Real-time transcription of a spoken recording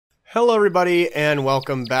Hello everybody and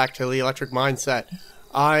welcome back to the Electric Mindset.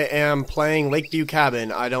 I am playing Lakeview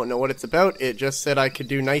Cabin. I don't know what it's about. It just said I could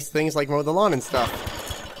do nice things like mow the lawn and stuff.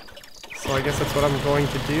 So I guess that's what I'm going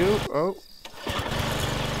to do. Oh.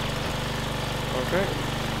 Okay.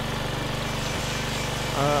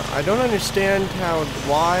 I don't understand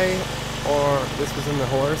why or this was in the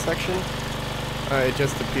horror section. It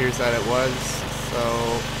just appears that it was.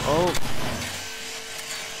 So,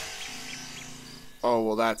 Oh,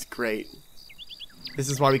 well that's great. This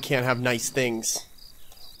is why we can't have nice things.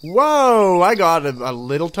 Whoa! I got a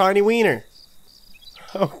little tiny wiener.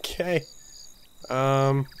 Okay.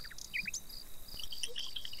 Oh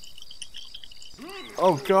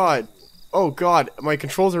god. Oh god, my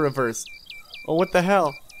controls are reversed. Oh, what the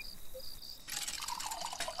hell?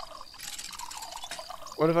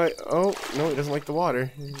 What if I... Oh, no, he doesn't like the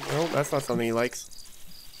water. No, that's not something he likes.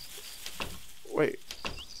 Wait.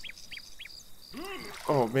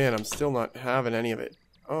 Oh man, I'm still not having any of it.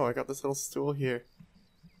 Oh, I got this little stool here.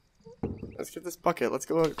 Let's get this bucket. Let's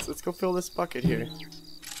go fill this bucket here.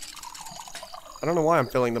 I don't know why I'm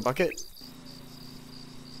filling the bucket.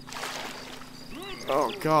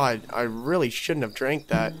 Oh god, I really shouldn't have drank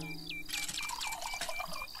that.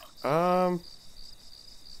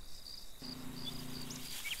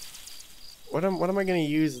 What am I gonna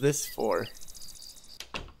use this for?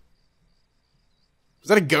 Is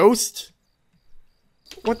that a ghost?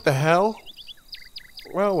 What the hell?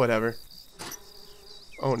 Well, whatever.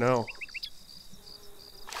 Oh no.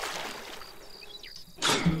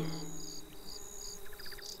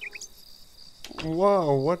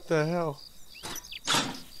 Whoa, what the hell?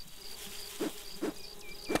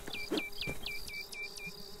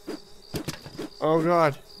 Oh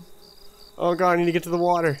god. Oh god, I need to get to the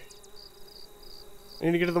water. I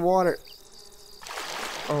need to get to the water.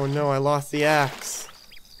 Oh no, I lost the axe.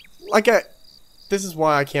 This is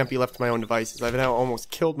why I can't be left to my own devices. I've now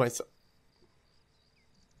almost killed myself.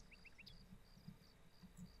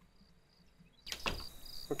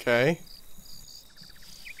 Okay.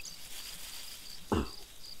 No,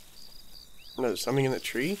 there's something in the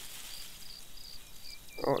tree?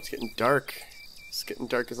 Oh, it's getting dark. It's getting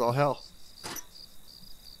dark as all hell.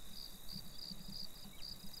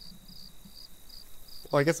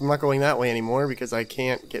 Well, I guess I'm not going that way anymore because I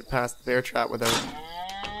can't get past the bear trap without...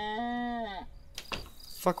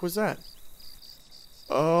 Fuck was that?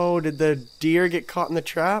 Oh, did the deer get caught in the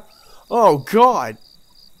trap? Oh god!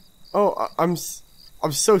 Oh, I'm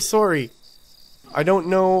so sorry. I don't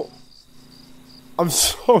know. I'm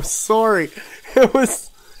so sorry. It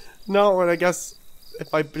was not what I guess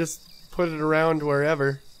if I just put it around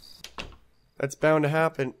wherever. That's bound to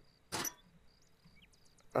happen.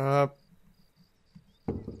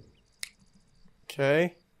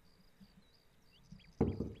 Okay.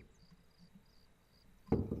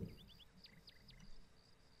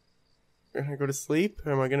 Gonna go to sleep?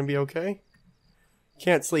 Am I gonna be okay?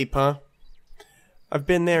 Can't sleep, huh? I've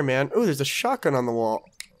been there, man. Oh, there's a shotgun on the wall.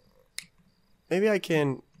 Maybe I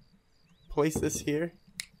can place this here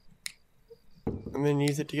and then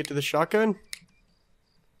use it to get to the shotgun?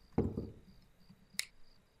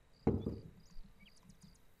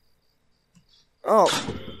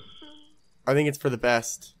 Oh, I think it's for the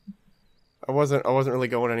best. I wasn't really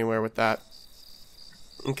going anywhere with that.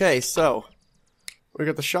 Okay, so we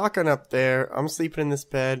got the shotgun up there. I'm sleeping in this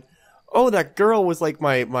bed. Oh, that girl was like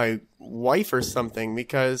my wife or something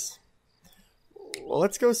because... Well,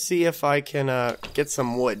 let's go see if I can get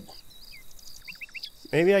some wood.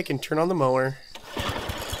 Maybe I can turn on the mower.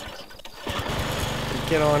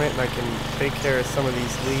 Get on it and I can take care of some of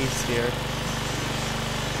these leaves here.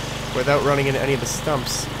 Without running into any of the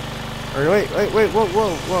stumps. Or wait,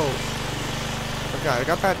 whoa. Okay, I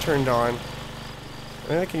got that turned on.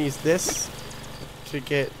 And I can use this to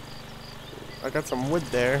get... I got some wood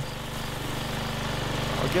there.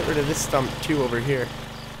 I'll get rid of this stump too over here.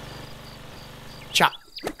 Chop!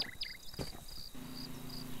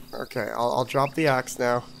 Okay, I'll drop the axe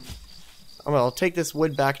now. I'll take this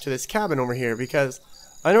wood back to this cabin over here because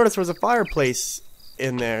I noticed there was a fireplace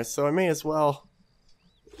in there, so I may as well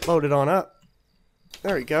load it on up.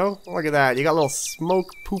 There we go. Look at that. You got a little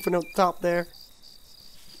smoke poofing out the top there.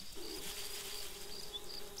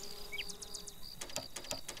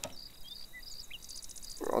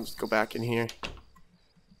 I'll just go back in here.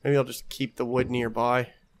 Maybe I'll just keep the wood nearby.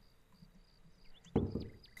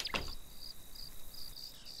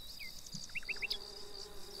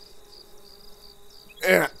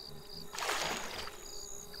 Yeah.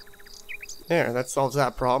 There, that solves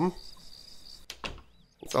that problem.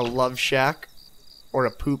 It's a love shack. Or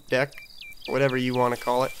a poop deck. Whatever you want to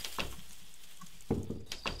call it.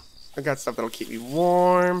 I got stuff that'll keep me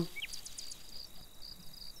warm.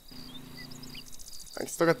 I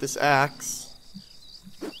still got this axe.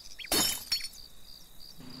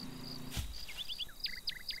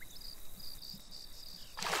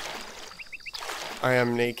 I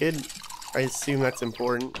am naked. I assume that's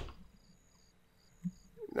important.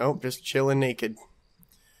 Nope, just chilling naked.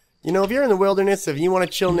 You know, if you're in the wilderness, if you want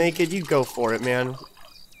to chill naked, you go for it, man.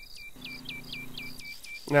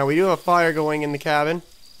 Now, we do have a fire going in the cabin.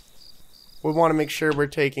 We want to make sure we're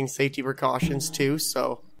taking safety precautions, too,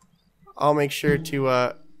 so I'll make sure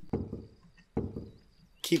to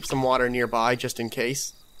keep some water nearby, just in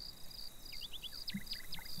case.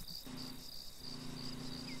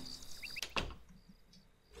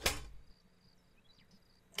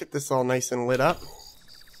 Get this all nice and lit up.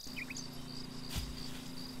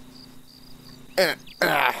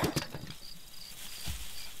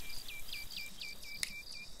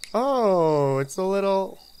 Oh, it's a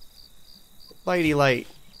little lighty light.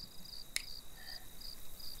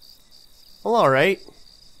 Well, alright.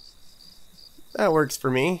 That works for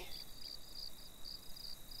me.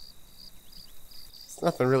 There's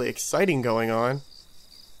nothing really exciting going on.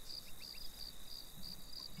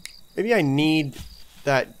 Maybe I need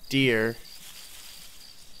that deer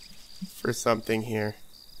for something here.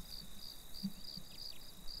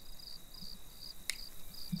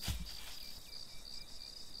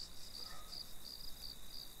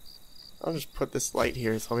 I'll just put this light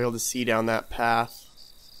here so I'll be able to see down that path.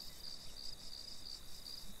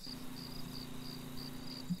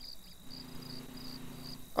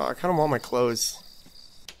 Oh, I kind of want my clothes.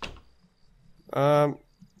 How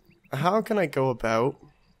can I go about?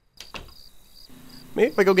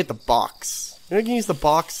 Maybe if I go get the box. Maybe I can use the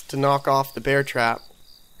box to knock off the bear trap.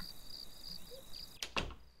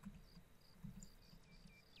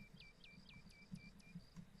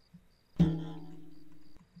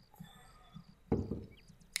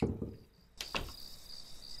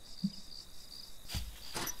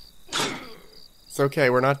 It's okay,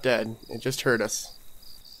 we're not dead. It just hurt us.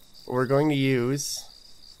 We're going to use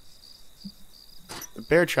the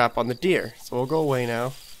bear trap on the deer. So we'll go away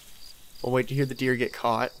now. We'll wait to hear the deer get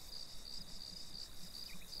caught.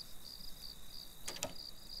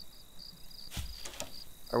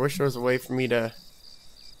 I wish there was a way for me to...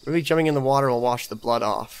 Maybe jumping in the water will wash the blood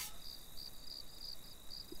off.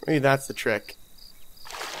 Maybe that's the trick.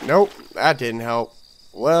 Nope, that didn't help.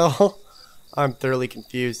 Well, I'm thoroughly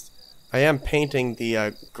confused. I am painting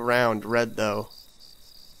the ground red, though.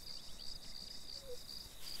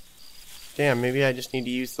 Damn, maybe I just need to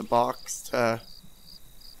use the box to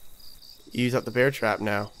use up the bear trap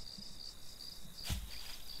now.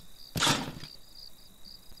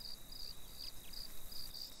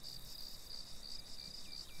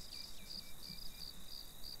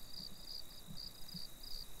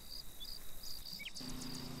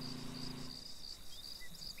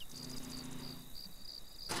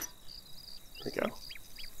 There we go.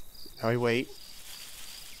 Now we wait.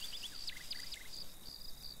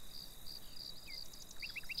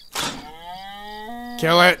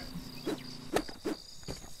 Kill it!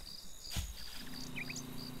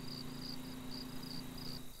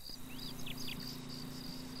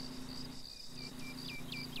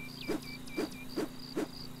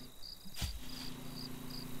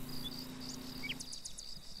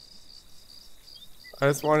 I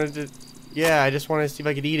just wanted to... Yeah, I just wanted to see if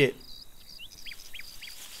I could eat it.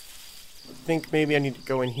 I think maybe I need to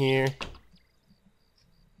go in here.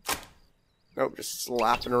 Nope, just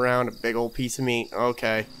slapping around a big old piece of meat.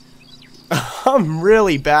 Okay. I'm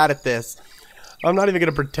really bad at this. I'm not even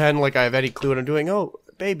going to pretend like I have any clue what I'm doing. Oh,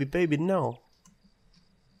 baby, baby, no.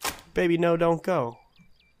 Baby, no, don't go.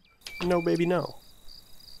 No, baby, no.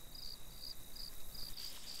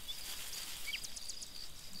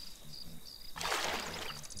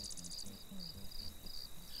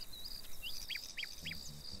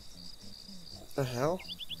 What the hell?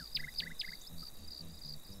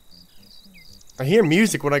 I hear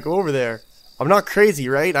music when I go over there. I'm not crazy,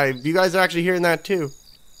 right? You guys are actually hearing that too.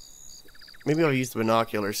 Maybe I'll use the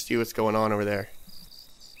binoculars to see what's going on over there.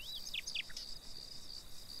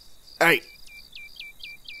 Hey!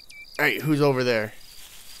 Hey, who's over there?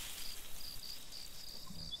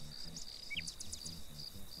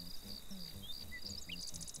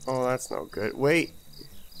 Oh, that's no good. Wait.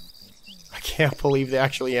 I can't believe they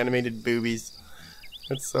actually animated boobies.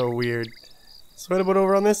 That's so weird. So what about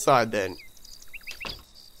over on this side then?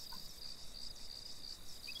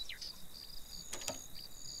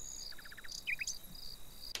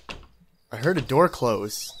 I heard a door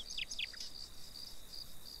close.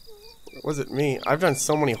 Was it me? I've done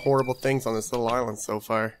so many horrible things on this little island so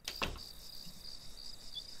far.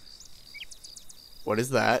 What is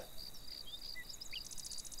that?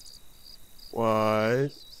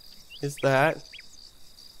 What is that?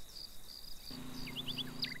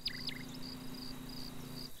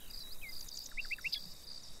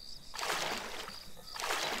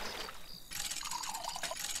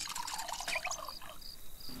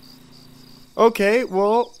 Okay,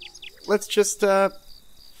 well, let's just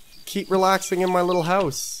keep relaxing in my little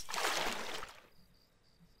house.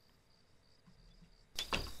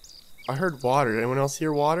 I heard water. Did anyone else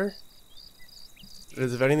hear water?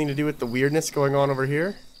 Does it have anything to do with the weirdness going on over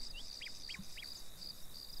here?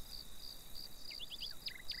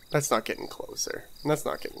 That's not getting closer. That's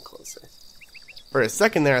not getting closer. For a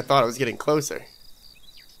second there, I thought it was getting closer.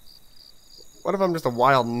 What if I'm just a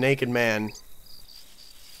wild naked man?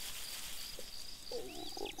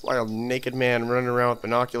 Wild naked man running around with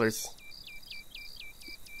binoculars.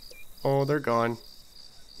 Oh, they're gone.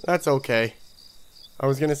 That's okay. I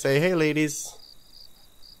was gonna say, hey ladies,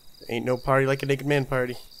 ain't no party like a naked man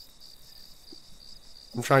party.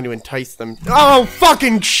 I'm trying to entice them. Oh,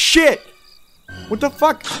 fucking shit! What the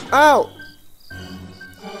fuck? Ow!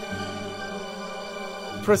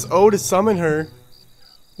 Press O to summon her.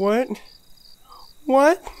 What?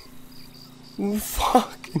 What?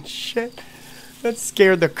 Fucking shit. That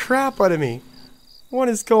scared the crap out of me. What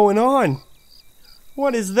is going on?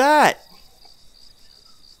 What is that?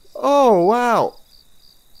 Oh, wow.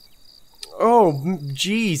 Oh,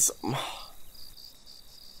 jeez.